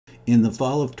In the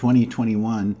fall of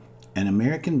 2021, an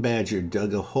American badger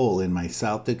dug a hole in my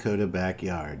South Dakota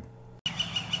backyard.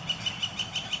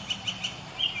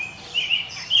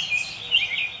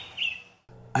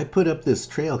 I put up this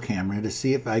trail camera to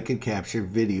see if I could capture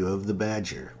video of the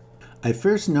badger. I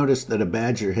first noticed that a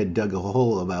badger had dug a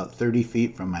hole about 30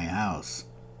 feet from my house.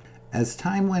 As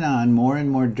time went on, more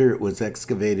and more dirt was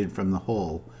excavated from the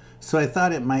hole, so I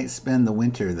thought it might spend the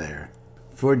winter there.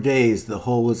 For days, the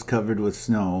hole was covered with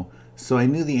snow, so I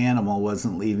knew the animal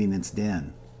wasn't leaving its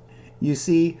den. You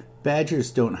see,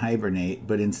 badgers don't hibernate,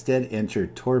 but instead enter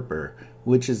torpor,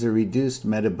 which is a reduced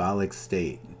metabolic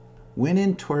state. When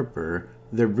in torpor,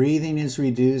 their breathing is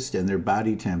reduced and their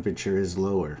body temperature is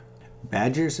lower.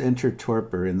 Badgers enter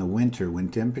torpor in the winter when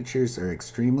temperatures are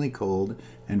extremely cold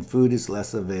and food is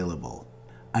less available.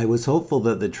 I was hopeful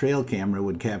that the trail camera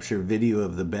would capture video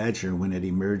of the badger when it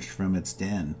emerged from its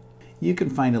den. You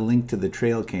can find a link to the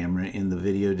trail camera in the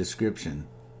video description.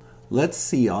 Let's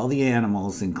see all the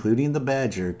animals, including the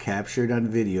badger, captured on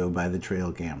video by the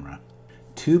trail camera.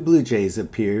 2 blue jays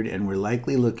appeared and were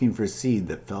likely looking for seed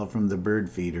that fell from the bird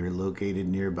feeder located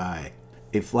nearby.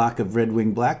 A flock of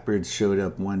red-winged blackbirds showed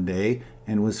up one day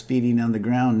and was feeding on the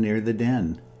ground near the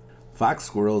den. Fox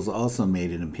squirrels also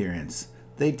made an appearance.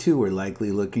 They too were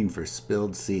likely looking for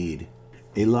spilled seed.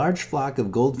 A large flock of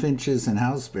goldfinches and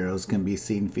house sparrows can be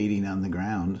seen feeding on the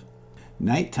ground.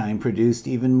 Nighttime produced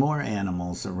even more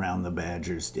animals around the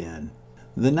badger's den.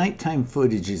 The nighttime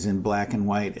footage is in black and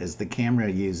white as the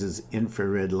camera uses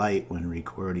infrared light when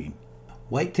recording.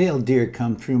 White-tailed deer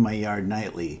come through my yard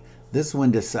nightly. This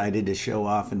one decided to show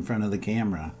off in front of the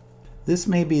camera. This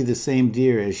may be the same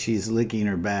deer as she's licking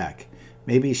her back.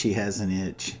 Maybe she has an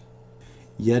itch.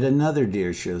 Yet another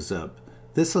deer shows up.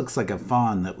 This looks like a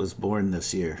fawn that was born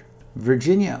this year.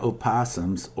 Virginia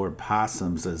opossums, or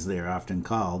possums as they are often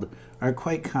called, are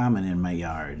quite common in my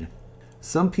yard.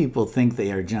 Some people think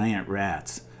they are giant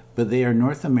rats, but they are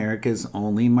North America's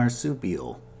only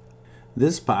marsupial.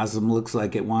 This possum looks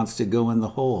like it wants to go in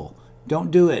the hole.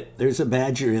 Don't do it, there's a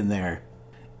badger in there.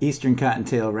 Eastern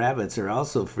cottontail rabbits are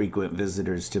also frequent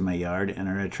visitors to my yard and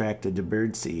are attracted to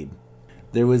birdseed.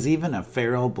 There was even a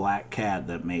feral black cat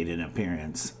that made an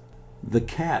appearance. The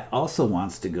cat also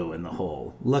wants to go in the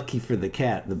hole. Lucky for the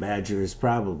cat, the badger is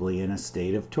probably in a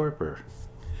state of torpor.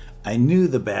 I knew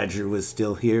the badger was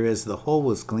still here as the hole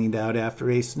was cleaned out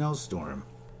after a snowstorm.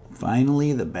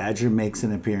 Finally, the badger makes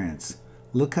an appearance.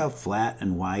 Look how flat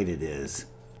and wide it is.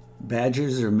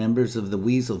 Badgers are members of the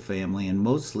weasel family and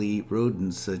mostly eat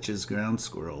rodents such as ground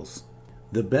squirrels.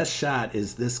 The best shot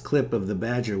is this clip of the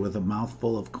badger with a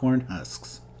mouthful of corn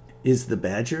husks. Is the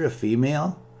badger a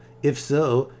female? If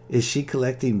so, is she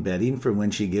collecting bedding for when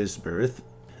she gives birth?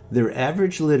 Their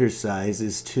average litter size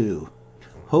is 2.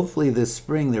 Hopefully this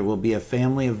spring there will be a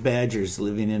family of badgers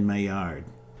living in my yard.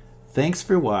 Thanks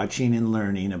for watching and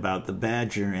learning about the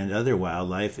badger and other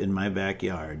wildlife in my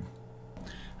backyard.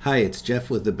 Hi, it's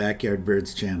Jeff with the Backyard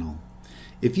Birds channel.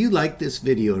 If you like this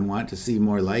video and want to see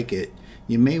more like it,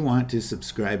 you may want to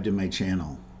subscribe to my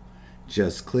channel.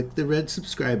 Just click the red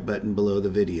subscribe button below the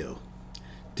video.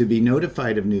 To be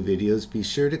notified of new videos, be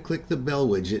sure to click the bell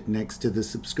widget next to the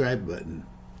subscribe button.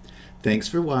 Thanks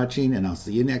for watching, and I'll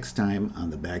see you next time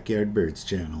on the Backyard Birds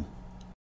channel.